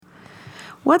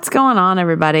What's going on,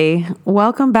 everybody?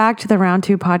 Welcome back to the Round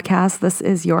 2 podcast. This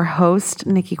is your host,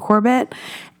 Nikki Corbett,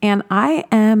 and I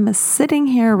am sitting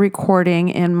here recording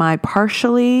in my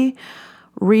partially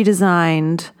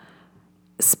redesigned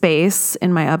space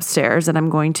in my upstairs that I'm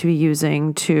going to be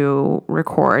using to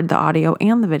record the audio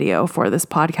and the video for this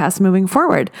podcast moving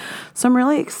forward. So I'm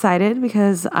really excited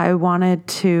because I wanted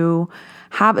to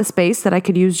have a space that I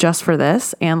could use just for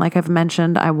this. And like I've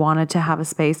mentioned, I wanted to have a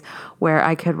space where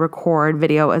I could record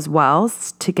video as well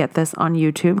to get this on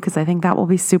YouTube, because I think that will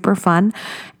be super fun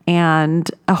and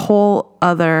a whole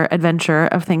other adventure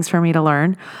of things for me to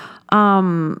learn.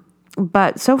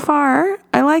 But so far,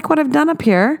 I like what I've done up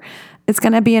here. It's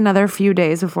going to be another few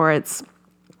days before it's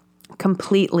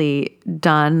completely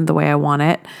done the way I want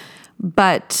it.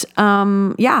 But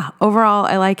overall,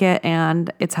 I like it,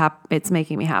 and it's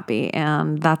making me happy,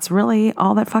 and that's really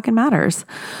all that fucking matters.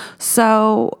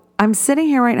 So I'm sitting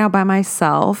here right now by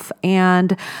myself,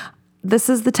 and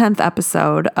this is the 10th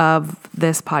episode of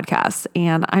this podcast,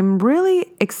 and I'm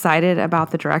really excited about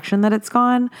the direction that it's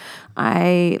gone.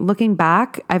 Looking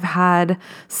back, I've had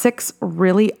 6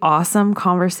 really awesome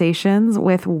conversations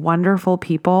with wonderful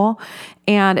people,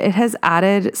 and it has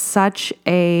added such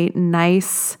a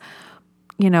nice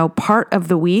part of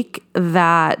the week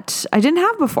that I didn't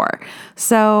have before.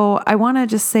 So I want to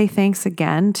just say thanks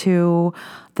again to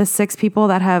the 6 people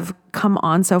that have come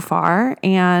on so far.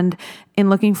 And in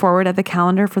looking forward at the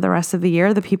calendar for the rest of the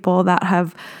year, the people that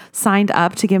have signed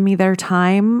up to give me their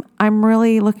time, I'm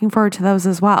really looking forward to those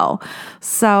as well.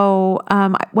 So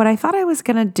what I thought I was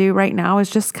going to do right now is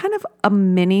just kind of a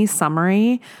mini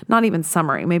summary, not even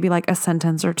summary, maybe like a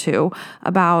sentence or two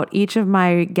about each of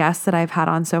my guests that I've had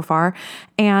on so far,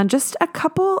 and just a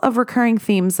couple of recurring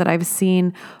themes that I've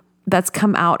seen that's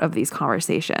come out of these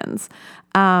conversations.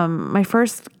 My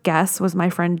first guest was my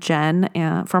friend Jen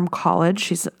from college.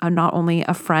 She's not only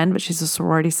a friend, but she's a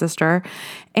sorority sister.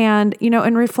 And,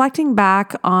 in reflecting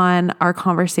back on our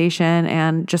conversation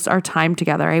and just our time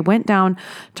together, I went down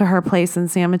to her place in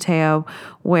San Mateo,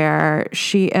 where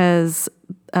she is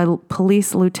a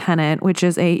police lieutenant, which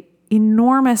is a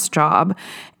enormous job,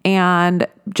 and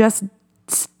just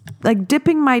like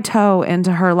dipping my toe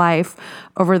into her life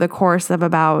over the course of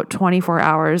about 24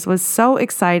 hours was so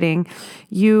exciting.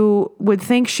 You would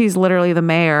think she's literally the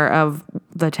mayor of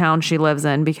the town she lives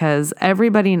in, because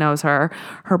everybody knows her.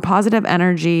 Her positive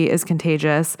energy is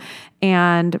contagious,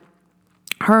 and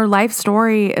her life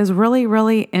story is really,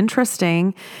 really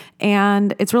interesting.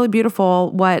 And it's really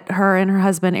beautiful what her and her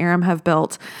husband, Aram, have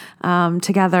built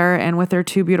together and with their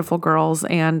 2 beautiful girls.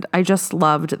 And I just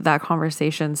loved that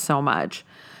conversation so much.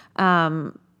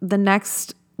 The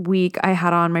next week I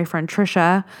had on my friend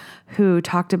Trisha, who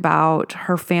talked about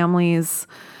her family's,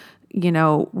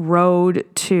 road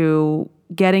to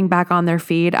getting back on their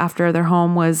feet after their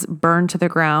home was burned to the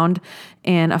ground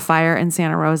in a fire in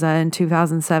Santa Rosa in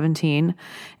 2017.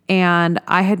 And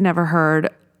I had never heard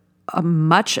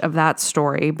much of that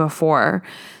story before.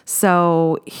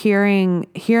 So hearing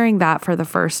that for the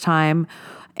first time,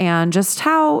 and just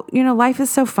how, life is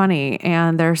so funny,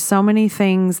 and there's so many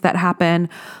things that happen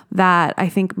that I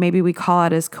think maybe we call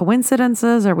it as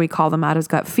coincidences, or we call them out as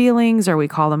gut feelings, or we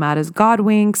call them out as God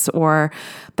winks, or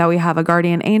that we have a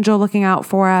guardian angel looking out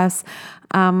for us.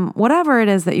 Whatever it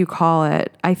is that you call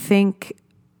it, I think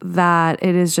that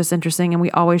it is just interesting, and we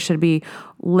always should be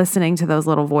listening to those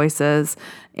little voices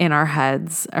in our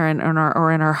heads, or in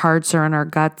our hearts, or in our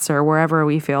guts, or wherever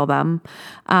we feel them.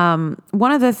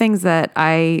 One of the things that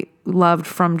I loved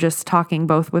from just talking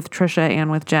both with Trisha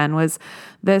and with Jen was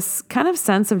this kind of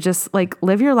sense of just like,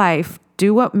 live your life,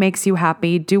 do what makes you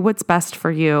happy, do what's best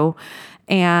for you.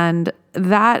 And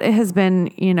that has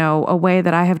been, a way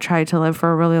that I have tried to live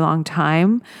for a really long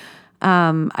time.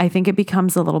 I think it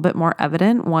becomes a little bit more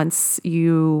evident once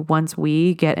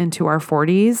we get into our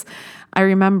 40s. I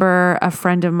remember a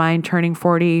friend of mine turning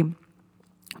 40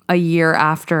 a year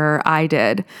after I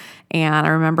did. And I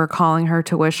remember calling her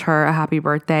to wish her a happy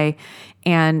birthday.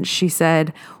 And she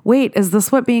said, "Wait, is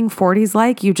this what being 40 is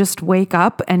like? You just wake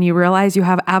up and you realize you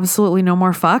have absolutely no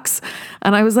more fucks?"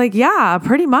 And I was like, "Yeah,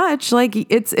 pretty much. Like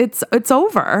it's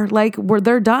over. Like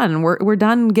they're done. We're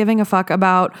done giving a fuck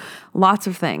about lots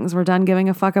of things. We're done giving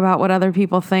a fuck about what other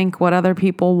people think, what other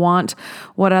people want,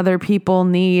 what other people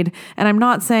need." And I'm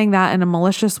not saying that in a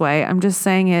malicious way. I'm just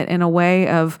saying it in a way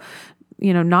of,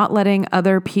 not letting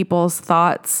other people's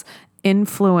thoughts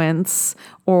influence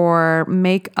or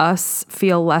make us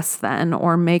feel less than,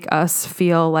 or make us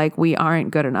feel like we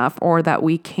aren't good enough, or that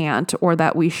we can't, or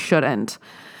that we shouldn't.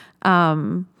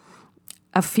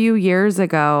 A few years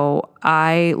ago,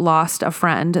 I lost a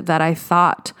friend that I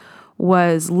thought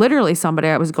was literally somebody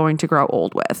I was going to grow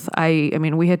old with. I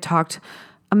mean, we had talked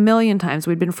a million times.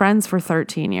 We'd been friends for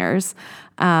 13 years.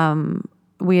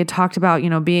 We had talked about,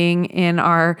 being in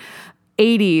our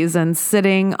 80s and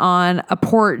sitting on a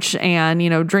porch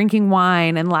and, drinking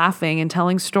wine and laughing and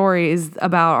telling stories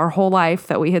about our whole life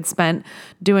that we had spent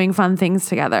doing fun things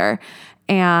together.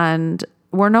 And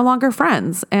we're no longer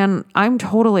friends. And I'm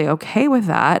totally okay with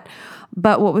that.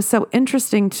 But what was so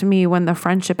interesting to me when the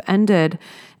friendship ended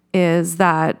is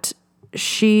that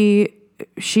she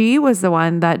was the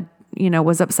one that,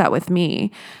 was upset with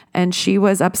me. And she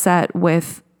was upset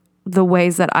with the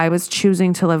ways that I was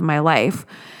choosing to live my life.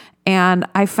 And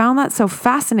I found that so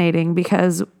fascinating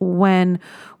because when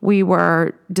we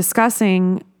were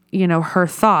discussing, her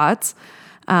thoughts,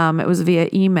 it was via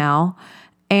email,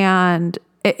 and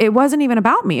it wasn't even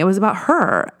about me. It was about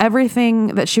her. Everything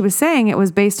that she was saying, it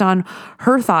was based on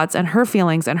her thoughts and her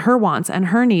feelings and her wants and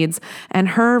her needs and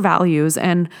her values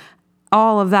and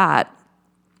all of that.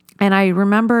 And I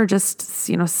remember just,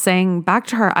 saying back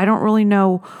to her, I don't really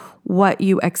know what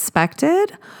you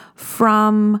expected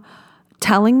from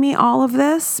telling me all of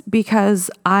this, because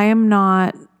I am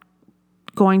not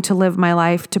going to live my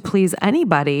life to please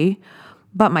anybody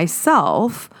but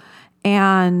myself.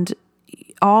 And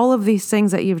all of these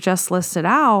things that you've just listed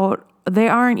out, they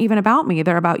aren't even about me.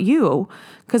 They're about you,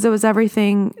 because it was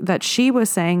everything that she was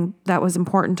saying that was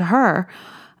important to her.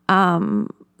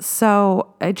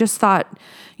 So I just thought,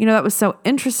 that was so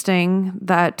interesting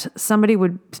that somebody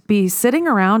would be sitting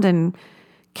around and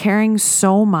caring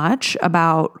so much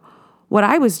about what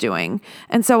I was doing.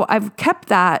 And so I've kept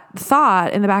that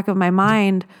thought in the back of my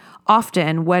mind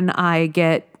often when I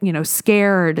get,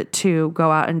 scared to go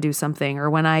out and do something,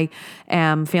 or when I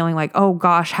am feeling like, oh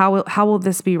gosh, how will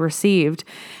this be received?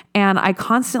 And I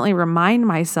constantly remind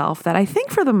myself that I think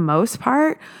for the most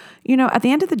part, at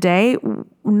the end of the day,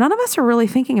 none of us are really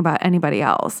thinking about anybody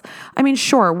else. I mean,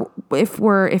 sure,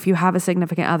 if you have a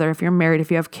significant other, if you're married,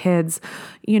 if you have kids,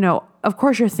 of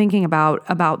course you're thinking about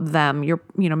them.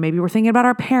 Maybe we're thinking about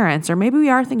our parents, or maybe we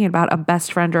are thinking about a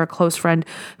best friend or a close friend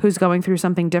who's going through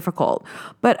something difficult.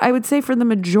 But I would say for the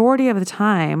majority of the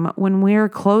time, when we're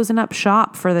closing up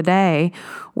shop for the day,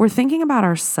 we're thinking about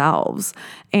ourselves.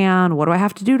 And what do I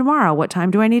have to do tomorrow? What time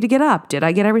do I need to get up? Did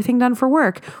I get everything done for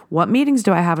work? What meetings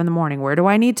do I have in the morning? Where do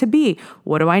I need to be?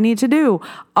 What do I need to do?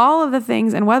 All of the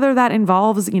things. And whether that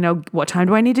involves, what time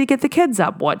do I need to get the kids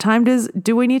up? What time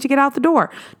do we need to get out the door?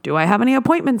 Do I have any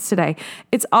appointments today?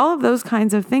 It's all of those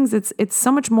kinds of things. It's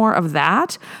so much more of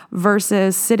that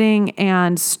versus sitting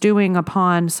and stewing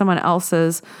upon someone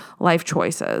else's life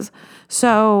choices.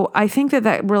 So I think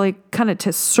that really kind of,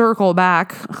 to circle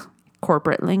back,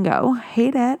 corporate lingo,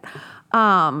 hate it.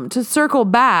 To circle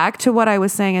back to what I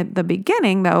was saying at the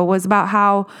beginning, though, was about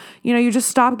how, you just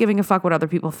stop giving a fuck what other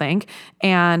people think.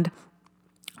 And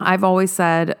I've always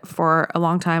said for a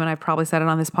long time, and I've probably said it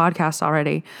on this podcast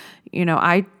already,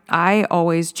 I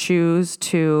always choose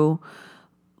to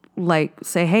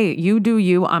say, hey, you do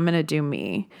you, I'm going to do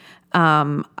me.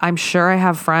 I'm sure I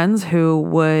have friends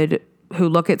who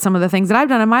look at some of the things that I've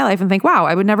done in my life and think, wow,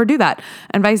 I would never do that,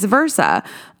 and vice versa.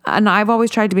 And I've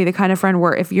always tried to be the kind of friend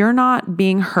where if you're not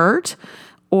being hurt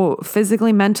or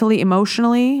physically, mentally,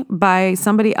 emotionally by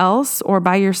somebody else or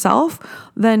by yourself,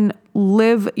 then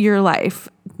live your life,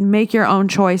 make your own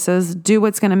choices, do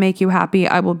what's going to make you happy.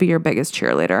 I will be your biggest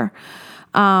cheerleader.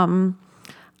 I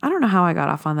don't know how I got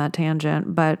off on that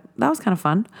tangent, but that was kind of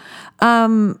fun.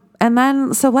 And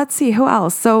then, so let's see who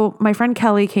else. So my friend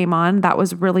Kelly came on. That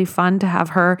was really fun to have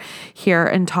her here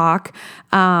and talk.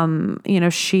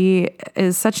 She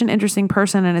is such an interesting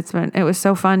person, and it was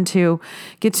so fun to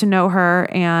get to know her.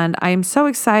 And I am so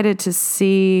excited to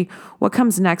see what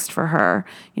comes next for her.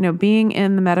 Being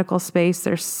in the medical space,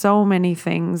 there's so many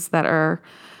things that are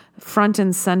front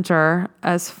and center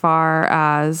as far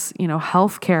as,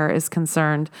 healthcare is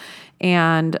concerned.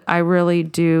 And I really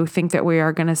do think that we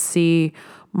are going to see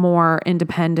more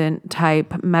independent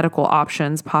type medical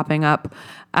options popping up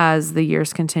as the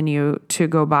years continue to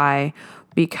go by,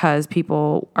 because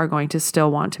people are going to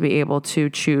still want to be able to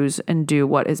choose and do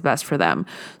what is best for them.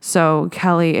 So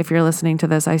Kelly, if you're listening to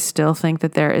this, I still think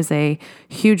that there is a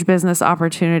huge business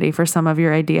opportunity for some of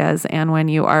your ideas. And when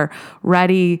you are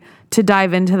ready to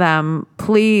dive into them,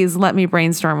 please let me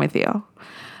brainstorm with you.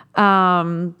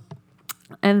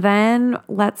 And then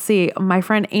let's see, my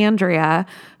friend Andrea,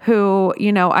 who,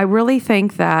 I really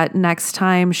think that next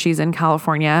time she's in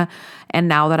California, and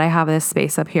now that I have this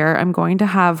space up here, I'm going to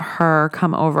have her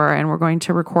come over and we're going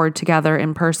to record together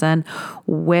in person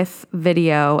with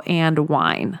video and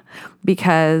wine,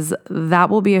 because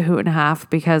that will be a hoot and a half.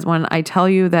 Because when I tell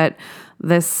you that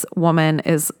this woman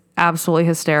is absolutely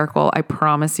hysterical. I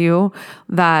promise you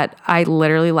that I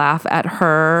literally laugh at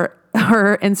her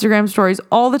Instagram stories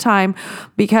all the time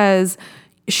because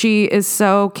she is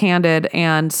so candid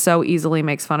and so easily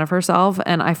makes fun of herself.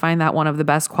 And I find that one of the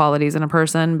best qualities in a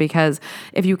person, because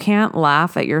if you can't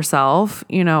laugh at yourself,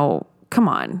 come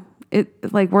on. I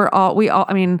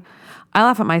mean, I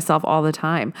laugh at myself all the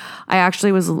time. I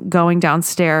actually was going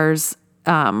downstairs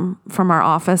from our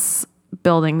office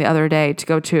building the other day to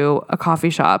go to a coffee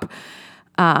shop.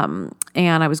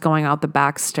 And I was going out the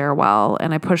back stairwell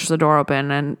and I pushed the door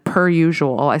open, and per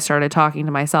usual, I started talking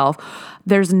to myself.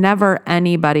 There's never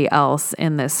anybody else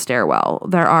in this stairwell.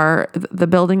 The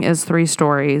building is 3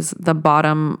 stories. The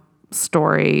bottom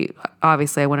story,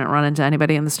 obviously I wouldn't run into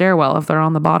anybody in the stairwell if they're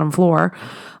on the bottom floor.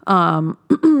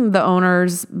 The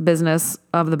owner's business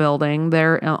of the building,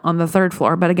 they're on the 3rd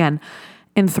floor. But again,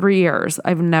 in 3 years,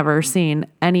 I've never seen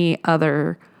any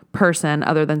other person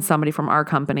other than somebody from our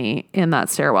company in that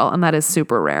stairwell. And that is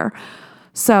super rare.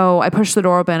 So I push the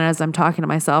door open, and as I'm talking to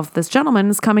myself, this gentleman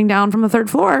is coming down from the 3rd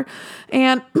floor,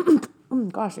 and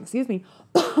gosh, excuse me.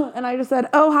 And I just said,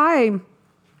 "Oh, hi.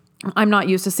 I'm not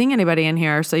used to seeing anybody in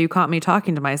here. So you caught me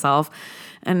talking to myself."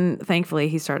 And thankfully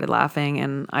he started laughing,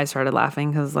 and I started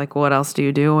laughing because, like, what else do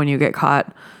you do when you get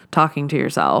caught talking to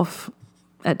yourself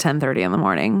at 10:30 in the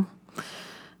morning?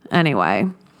 Anyway,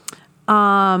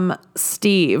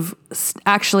 Steven,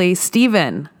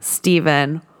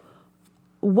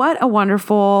 what a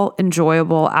wonderful,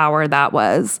 enjoyable hour that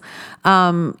was.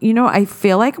 I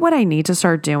feel like what I need to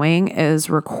start doing is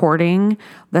recording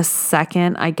the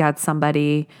second I get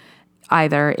somebody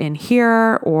either in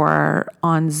here or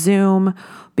on Zoom,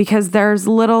 because there's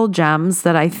little gems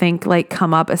that I think like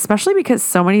come up, especially because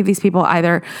so many of these people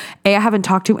either I haven't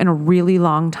talked to in a really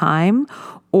long time,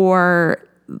 or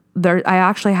I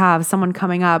actually have someone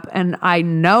coming up and I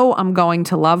know I'm going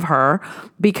to love her,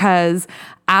 because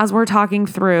as we're talking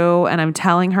through and I'm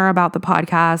telling her about the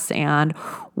podcast and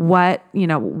what,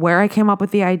 where I came up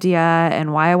with the idea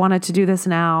and why I wanted to do this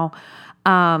now,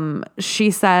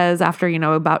 she says after,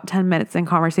 about 10 minutes in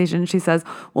conversation, she says,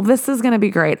 "Well, this is going to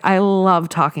be great. I love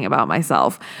talking about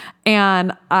myself."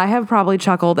 And I have probably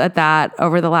chuckled at that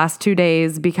over the last 2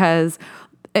 days because,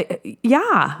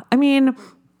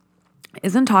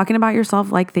 isn't talking about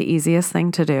yourself like the easiest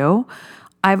thing to do?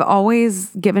 I've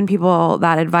always given people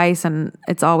that advice, and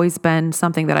it's always been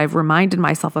something that I've reminded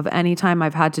myself of anytime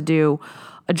I've had to do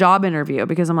a job interview,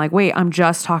 because I'm like, wait, I'm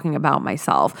just talking about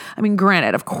myself. I mean,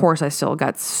 granted, of course, I still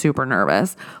got super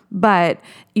nervous, but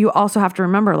you also have to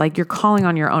remember, like, you're calling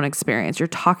on your own experience. You're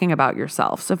talking about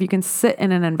yourself. So if you can sit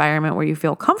in an environment where you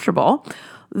feel comfortable,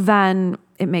 then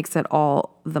it makes it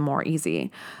all the more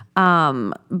easy.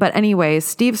 But anyways,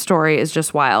 Steve's story is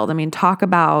just wild. I mean, talk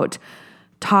about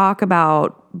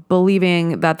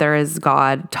believing that there is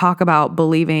God, talk about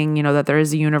believing, that there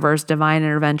is a universe, divine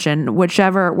intervention,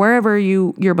 wherever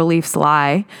your beliefs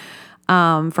lie,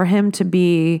 for him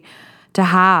to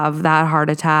have that heart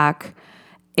attack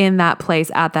in that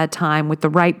place at that time with the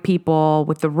right people,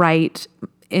 with the right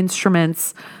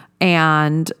instruments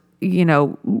and,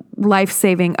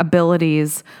 life-saving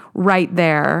abilities right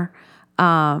there.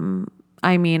 I'm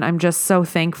just so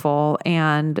thankful,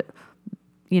 and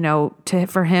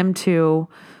for him to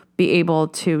be able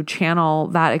to channel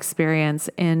that experience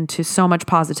into so much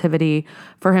positivity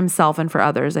for himself and for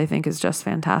others, I think is just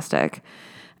fantastic.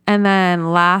 And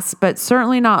then last, but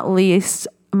certainly not least,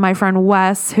 my friend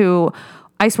Wes, who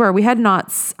I swear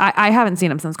I haven't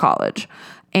seen him since college.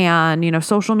 And,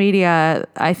 social media,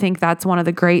 I think that's one of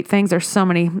the great things. There's so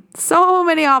many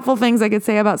awful things I could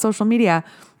say about social media.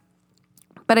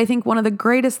 But I think one of the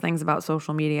greatest things about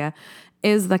social media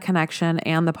is the connection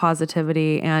and the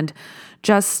positivity, and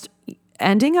just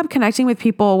ending up connecting with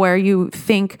people where you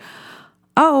think,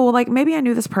 oh, like maybe I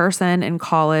knew this person in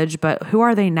college, but who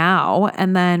are they now?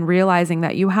 And then realizing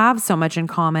that you have so much in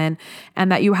common,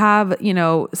 and that you have,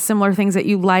 similar things that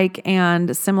you like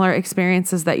and similar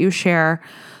experiences that you share.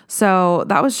 So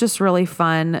that was just really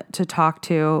fun to talk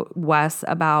to Wes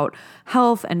about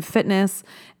health and fitness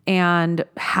and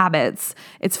habits.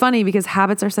 It's funny because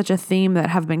habits are such a theme that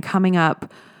have been coming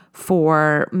up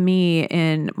for me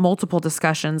in multiple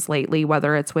discussions lately,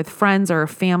 whether it's with friends or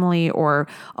family or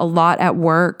a lot at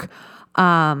work.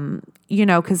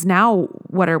 Because now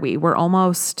what are we? We're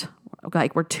almost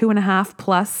we're 2.5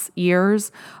 plus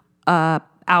years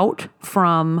out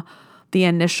from the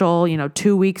initial,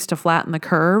 2 weeks to flatten the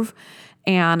curve.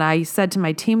 And I said to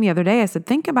my team the other day, I said,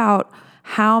 think about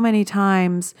how many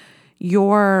times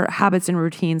your habits and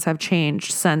routines have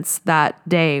changed since that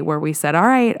day where we said, all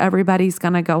right, everybody's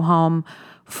going to go home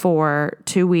for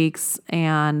 2 weeks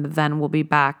and then we'll be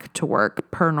back to work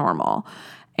per normal.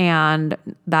 And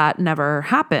that never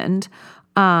happened.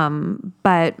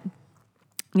 But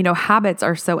habits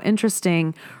are so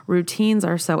interesting. Routines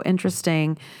are so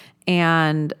interesting.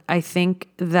 And I think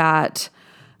that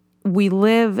we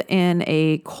live in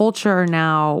a culture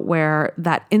now where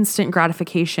that instant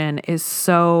gratification is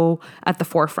so at the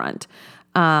forefront.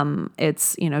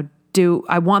 It's,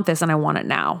 I want this and I want it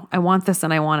now. I want this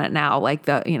and I want it now. Like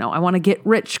I want to get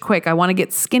rich quick. I want to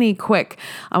get skinny quick.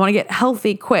 I want to get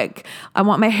healthy quick. I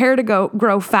want my hair to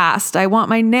grow fast. I want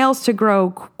my nails to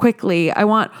grow quickly. I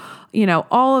want,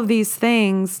 all of these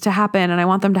things to happen, and I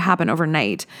want them to happen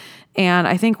overnight. And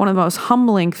I think one of the most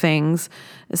humbling things,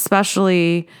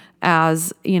 especially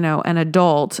as, an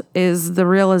adult, is the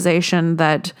realization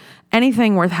that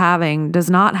anything worth having does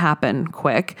not happen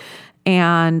quick.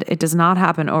 And it does not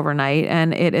happen overnight.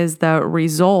 And it is the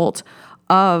result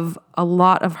of a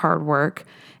lot of hard work.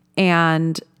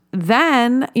 And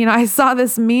then, I saw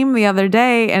this meme the other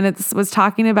day, and it was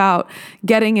talking about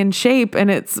getting in shape.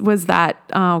 And it was that,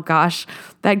 oh gosh,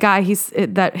 that guy,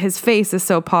 that his face is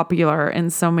so popular in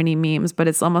so many memes, but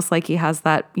it's almost like he has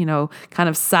that, kind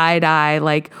of side eye,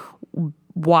 like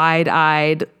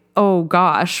wide-eyed, oh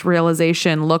gosh,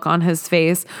 realization look on his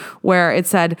face, where it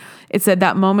said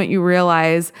that moment you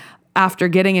realize after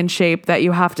getting in shape that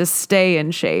you have to stay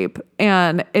in shape.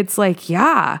 And it's like,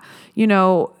 yeah,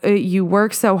 you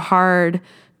work so hard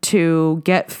to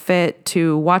get fit,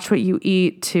 to watch what you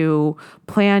eat, to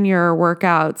plan your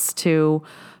workouts, to,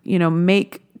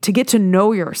 to get to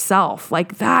know yourself.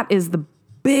 Like that is the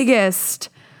biggest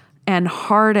and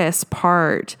hardest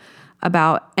part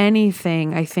about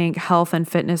anything, I think, health and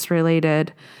fitness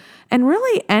related, and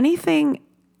really anything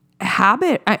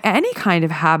habit, any kind of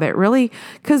habit, really,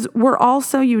 because we're all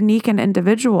so unique and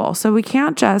individual. So we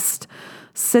can't just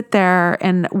sit there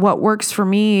and what works for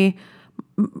me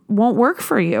won't work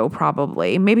for you,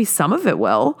 probably. Maybe some of it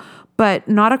will, but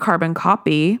not a carbon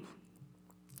copy.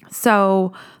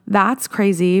 So that's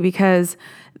crazy, because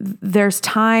there's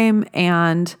time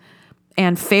and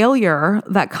failure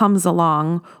that comes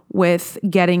along with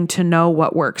getting to know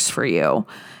what works for you.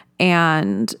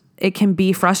 And it can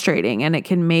be frustrating, and it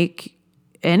can make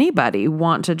anybody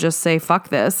want to just say, fuck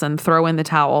this, and throw in the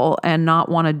towel and not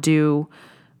want to do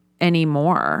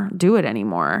it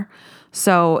anymore.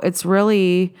 So it's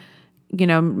really,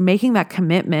 making that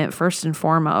commitment first and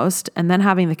foremost, and then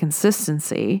having the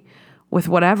consistency with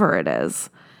whatever it is.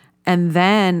 And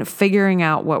then figuring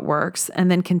out what works,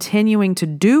 and then continuing to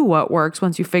do what works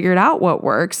once you figured out what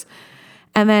works.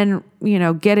 And then,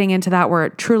 getting into that where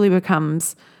it truly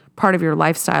becomes part of your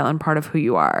lifestyle and part of who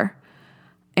you are.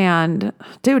 And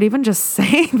dude, even just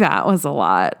saying that was a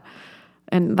lot,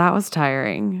 and that was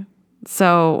tiring.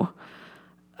 So,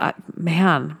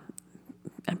 man,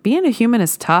 being a human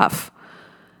is tough.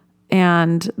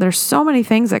 And there's so many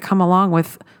things that come along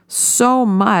with so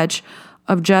much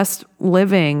of just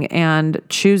living and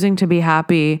choosing to be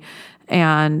happy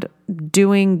and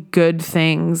doing good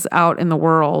things out in the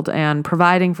world and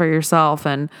providing for yourself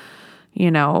and,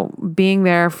 being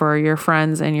there for your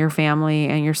friends and your family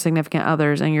and your significant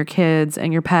others and your kids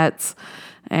and your pets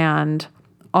and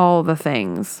all the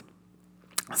things.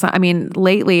 So,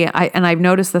 lately, I've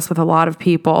noticed this with a lot of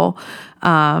people.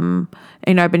 I've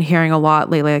been hearing a lot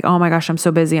lately, like, oh my gosh, I'm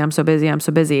so busy. I'm so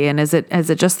busy. And is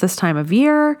it just this time of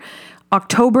year?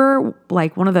 October,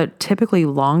 like one of the typically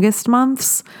longest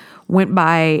months, went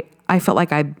by. I felt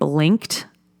like I blinked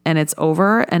and it's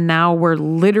over. And now we're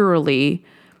literally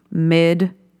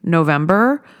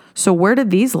mid-November. So where did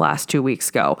these last 2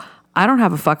 weeks go? I don't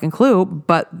have a fucking clue,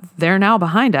 but they're now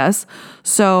behind us.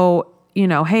 So,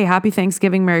 hey, happy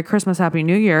Thanksgiving, Merry Christmas, Happy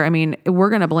New Year. We're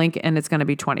going to blink and it's going to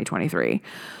be 2023.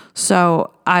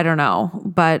 So I don't know,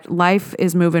 but life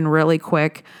is moving really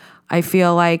quick. I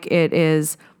feel like it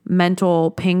is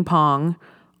mental ping pong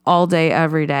all day,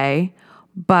 every day.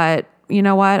 But you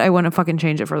know what? I wouldn't fucking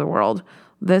change it for the world.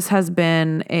 This has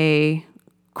been a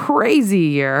crazy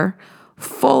year,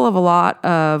 full of a lot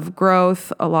of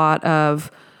growth, a lot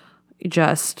of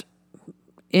just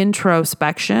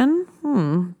introspection.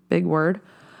 Big word.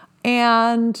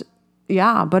 And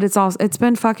yeah, but it's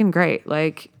been fucking great.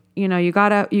 Like, you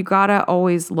gotta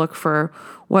always look for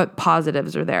what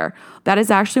positives are there. That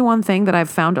is actually one thing that I've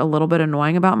found a little bit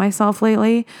annoying about myself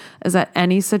lately, is that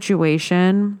any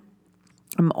situation,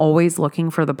 I'm always looking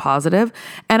for the positive.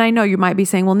 And I know you might be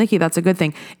saying, well, Nikki, that's a good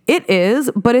thing. It is,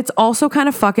 but it's also kind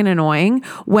of fucking annoying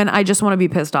when I just want to be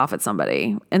pissed off at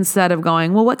somebody instead of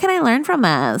going, well, what can I learn from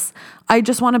this? I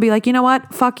just want to be like, you know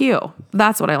what? Fuck you.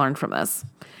 That's what I learned from this.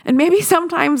 And maybe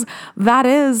sometimes that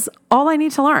is all I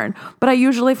need to learn. But I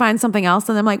usually find something else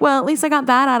and I'm like, well, at least I got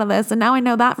that out of this. And now I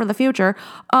know that for the future.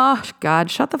 Oh,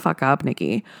 God, shut the fuck up,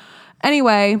 Nikki.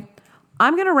 Anyway,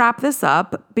 I'm going to wrap this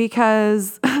up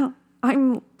because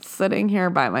I'm sitting here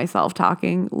by myself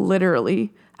talking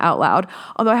literally out loud.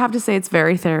 Although I have to say it's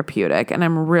very therapeutic and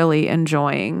I'm really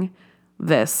enjoying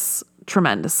this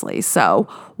tremendously. So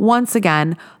once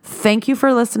again, thank you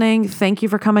for listening. Thank you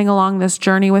for coming along this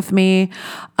journey with me.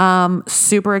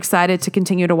 Super excited to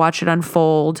continue to watch it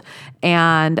unfold.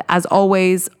 And as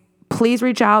always, please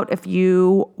reach out if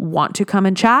you want to come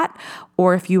and chat,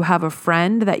 or if you have a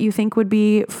friend that you think would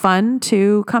be fun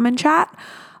to come and chat.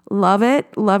 Love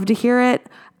it. Love to hear it.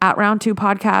 At Round 2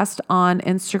 Podcast on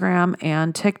Instagram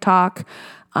and TikTok.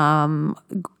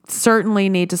 Certainly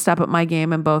need to step up my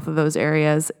game in both of those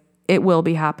areas. It will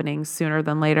be happening sooner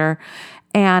than later.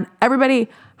 And everybody,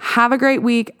 have a great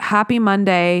week. Happy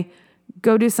Monday.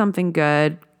 Go do something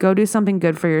good. Go do something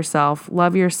good for yourself.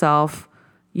 Love yourself.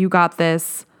 You got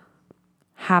this.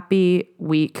 Happy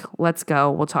week. Let's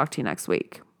go. We'll talk to you next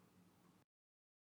week.